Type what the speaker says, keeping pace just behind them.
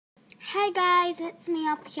Hi guys, it's me,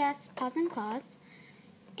 LPS Paws and Claws,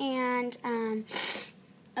 and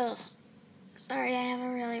sorry, I have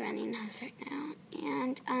a really runny nose right now,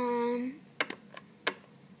 and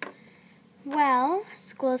well,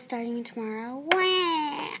 school is starting tomorrow,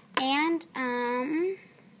 and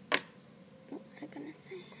what was I gonna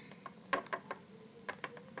say?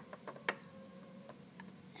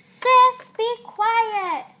 Sis, be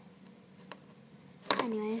quiet!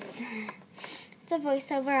 Anyways, it's a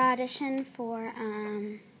voiceover audition for,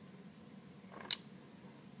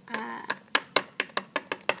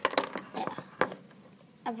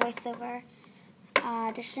 a voiceover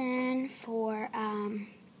audition for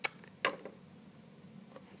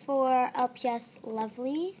LPS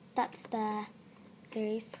Lovely. That's the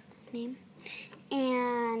series name.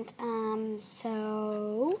 And,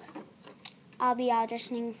 so I'll be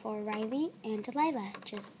auditioning for Riley and Delilah.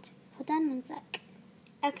 Just hold on one sec.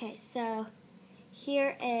 Okay, so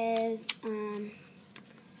here is,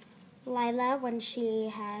 Lila when she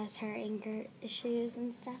has her anger issues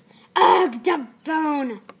and stuff. Ugh, the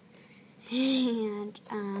phone! And,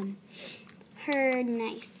 her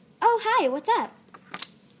nice. Oh, hi, what's up?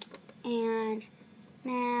 And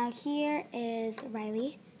now here is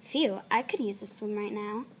Riley. Phew, I could use a swim right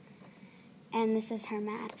now. And this is her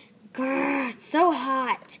mad. Grrr, it's so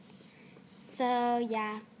hot. So,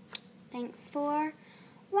 yeah. Thanks for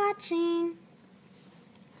watching.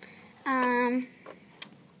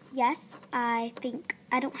 Yes, I think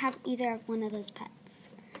I don't have either of one of those pets.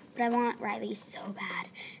 But I want Riley so bad.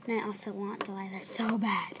 And I also want Delilah so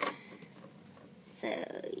bad. So,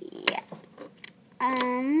 yeah.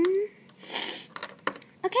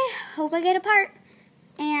 Okay, hope I get a part.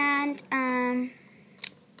 And,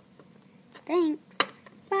 thanks.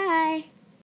 Bye.